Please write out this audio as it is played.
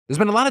There's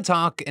been a lot of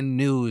talk and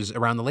news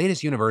around the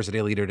latest university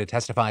leader to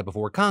testify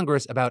before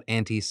Congress about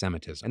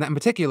anti-Semitism, and that in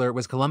particular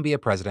was Columbia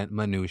President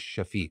Manoush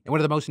Shafik. And one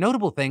of the most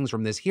notable things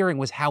from this hearing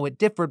was how it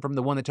differed from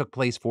the one that took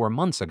place 4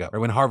 months ago,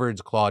 when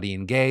Harvard's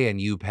Claudine Gay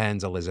and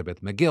UPenn's Elizabeth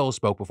McGill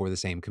spoke before the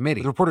same committee,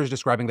 with reporters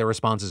describing their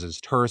responses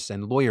as terse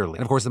and lawyerly.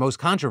 And of course, the most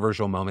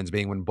controversial moments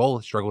being when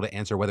both struggled to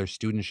answer whether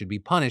students should be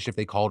punished if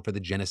they called for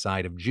the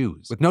genocide of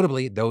Jews, with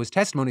notably those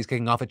testimonies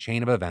kicking off a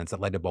chain of events that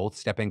led to both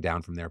stepping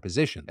down from their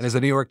positions. And as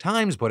the New York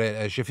Times put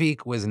it, Shafik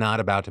was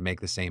not about to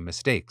make the same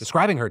mistake,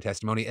 describing her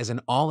testimony as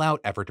an all-out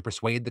effort to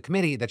persuade the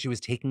committee that she was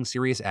taking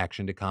serious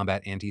action to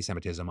combat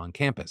anti-Semitism on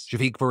campus.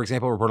 Shafik, for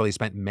example, reportedly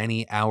spent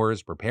many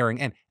hours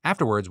preparing, and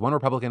afterwards, one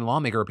Republican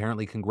lawmaker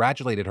apparently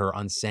congratulated her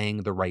on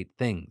saying the right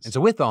things. And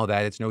so with all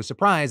that, it's no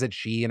surprise that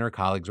she and her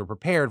colleagues were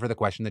prepared for the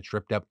question that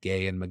tripped up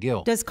Gay and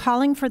McGill. Does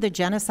calling for the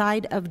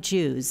genocide of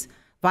Jews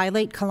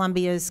violate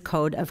Columbia's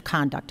code of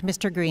conduct?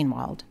 Mr.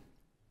 Greenwald.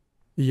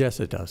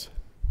 Yes, it does.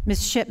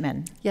 Ms.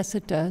 Shipman. Yes,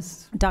 it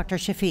does. Dr.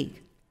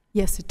 Shafik.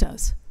 Yes, it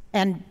does.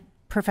 And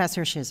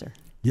Professor Shizer.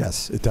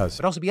 Yes, it does.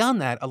 But also beyond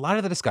that, a lot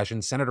of the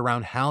discussion centered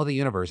around how the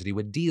university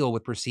would deal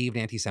with perceived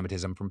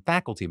anti-Semitism from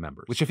faculty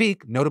members, with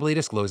Shafik notably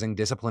disclosing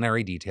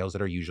disciplinary details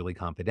that are usually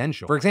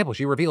confidential. For example,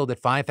 she revealed that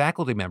 5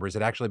 faculty members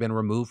had actually been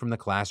removed from the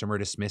classroom or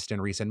dismissed in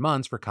recent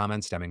months for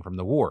comments stemming from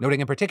the war,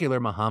 noting in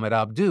particular Mohammed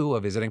Abdu, a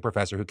visiting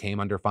professor who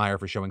came under fire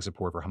for showing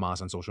support for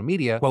Hamas on social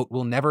media, quote,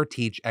 "will never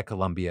teach at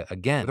Columbia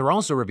again." They're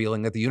also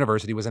revealing that the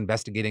university was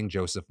investigating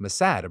Joseph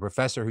Massad, a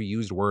professor who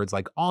used words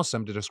like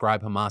awesome to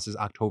describe Hamas's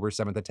October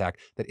 7th attack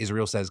that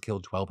Israel says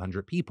killed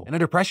 1,200 people. And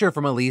under pressure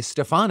from Elise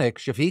Stefanik,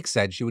 Shafik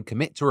said she would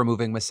commit to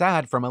removing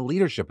Massad from a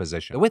leadership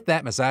position. But with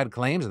that, Massad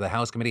claims that the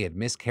House committee had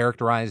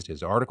mischaracterized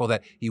his article,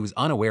 that he was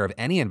unaware of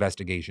any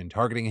investigation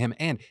targeting him,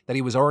 and that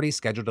he was already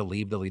scheduled to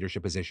leave the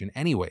leadership position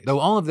anyway. Though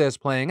all of this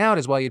playing out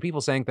is while you had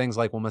people saying things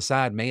like, well,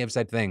 Massad may have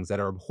said things that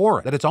are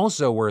abhorrent. That it's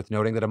also worth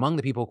noting that among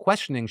the people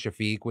questioning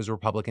Shafik was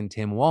Republican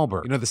Tim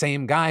Walberg, the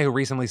same guy who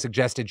recently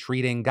suggested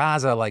treating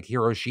Gaza like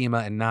Hiroshima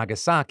and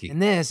Nagasaki. And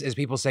this, as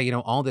people say,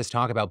 all this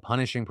talk about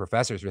punishing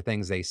professors for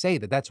things they say,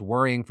 that's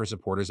worrying for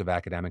supporters of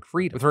academic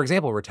freedom. With, for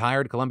example,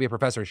 retired Columbia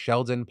professor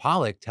Sheldon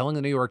Pollock telling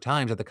the New York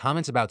Times that the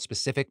comments about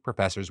specific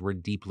professors were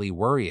deeply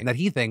worrying, and that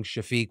he thinks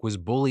Shafik was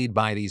bullied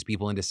by these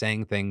people into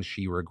saying things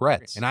she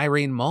regrets. And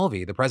Irene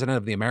Mulvey, the president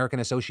of the American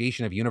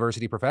Association of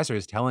University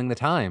Professors, telling the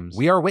Times,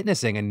 "We are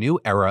witnessing a new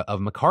era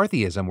of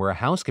McCarthyism where a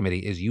House committee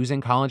is using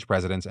college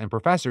presidents and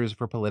professors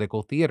for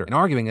political theater, and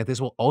arguing that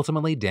this will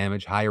ultimately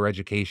damage higher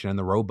education and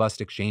the robust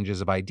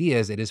exchanges of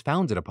ideas it is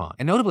founded upon."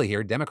 And notably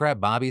here,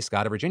 Democrat Bobby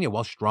Scott of Virginia,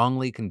 while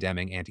strongly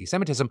condemning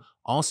anti-Semitism,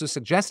 also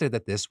suggested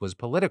that this was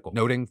political,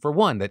 noting, for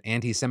one, that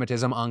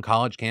anti-Semitism on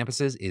college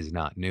campuses is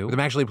not new, with him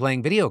actually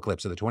playing video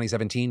clips of the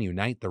 2017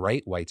 Unite the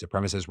Right white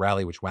supremacist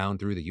rally which wound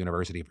through the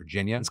University of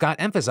Virginia, and Scott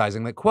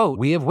emphasizing that, quote,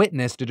 "We have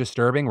witnessed a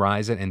disturbing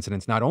rise in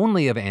incidents not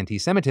only of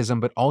anti-Semitism,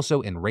 but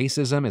also in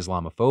racism,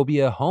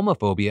 Islamophobia,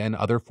 homophobia, and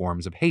other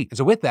forms of hate." And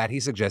so with that, he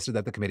suggested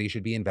that the committee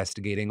should be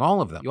investigating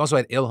all of them. You also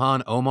had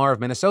Ilhan Omar of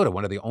Minnesota,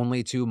 one of the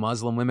only 2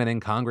 Muslim women in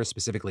Congress,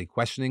 specifically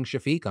questioning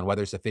Shafik on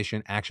whether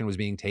sufficient action was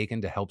being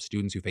taken to help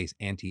students who face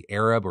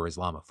anti-Arab or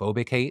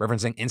Islamophobic hate,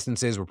 referencing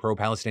instances where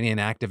pro-Palestinian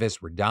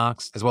activists were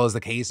doxxed, as well as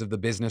the case of the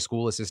business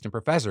school assistant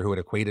professor who had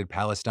equated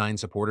Palestine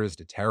supporters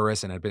to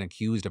terrorists and had been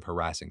accused of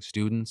harassing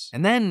students.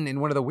 And then, in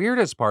one of the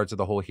weirdest parts of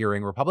the whole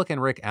hearing, Republican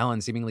Rick Allen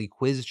seemingly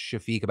quizzed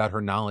Shafik about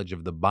her knowledge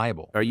of the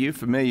Bible. Are you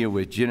familiar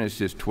with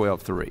Genesis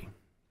 12:3?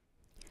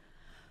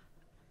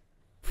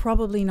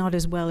 Probably not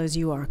as well as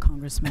you are,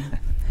 Congressman.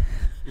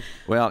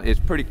 Well, it's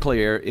pretty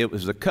clear. It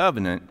was the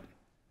covenant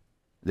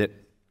that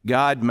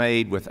God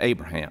made with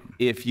Abraham.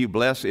 If you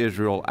bless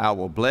Israel, I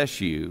will bless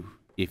you.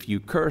 If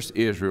you curse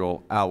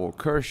Israel, I will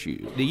curse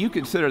you. Do you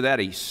consider that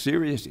a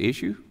serious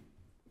issue?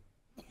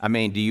 I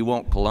mean, do you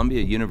want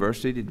Columbia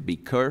University to be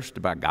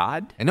cursed by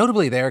God? And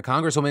notably there,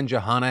 Congresswoman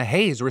Johanna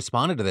Hayes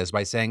responded to this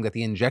by saying that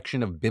the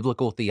injection of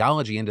biblical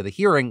theology into the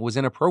hearing was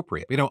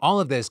inappropriate. All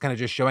of this kind of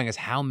just showing us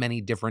how many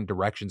different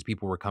directions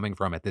people were coming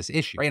from at this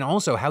issue, right? And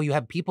also how you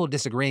have people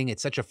disagreeing at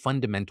such a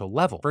fundamental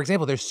level. For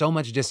example, there's so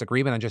much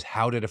disagreement on just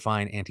how to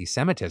define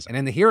anti-Semitism. And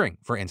in the hearing,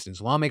 for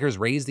instance, lawmakers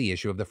raised the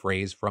issue of the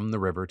phrase "from the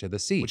river to the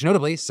sea," which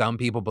notably some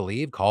people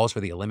believe calls for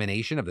the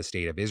elimination of the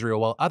state of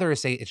Israel, while others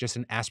say it's just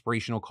an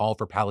aspirational call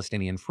for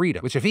Palestinian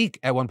freedom, which Shafik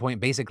at one point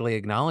basically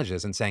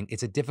acknowledges and saying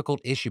it's a difficult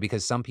issue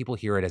because some people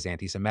hear it as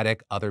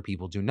anti-Semitic, other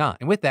people do not.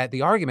 And with that,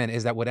 the argument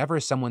is that whatever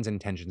someone's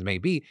intentions may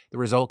be, the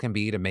result can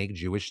be to make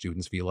Jewish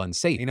students feel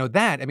unsafe.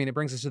 It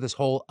brings us to this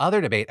whole other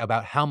debate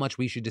about how much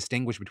we should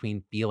distinguish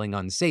between feeling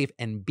unsafe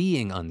and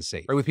being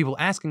unsafe, right? With people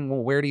asking,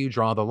 well, where do you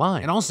draw the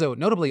line? And also,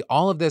 notably,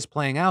 all of this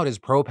playing out as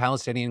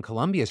pro-Palestinian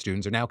Columbia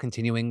students are now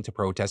continuing to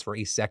protest for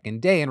a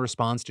second day in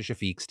response to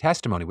Shafik's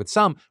testimony, with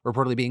some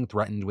reportedly being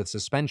threatened with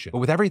suspension. But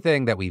with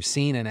everything that we've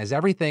seen and as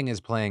everything is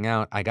playing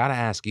out, I gotta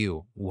ask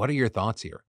you, what are your thoughts here?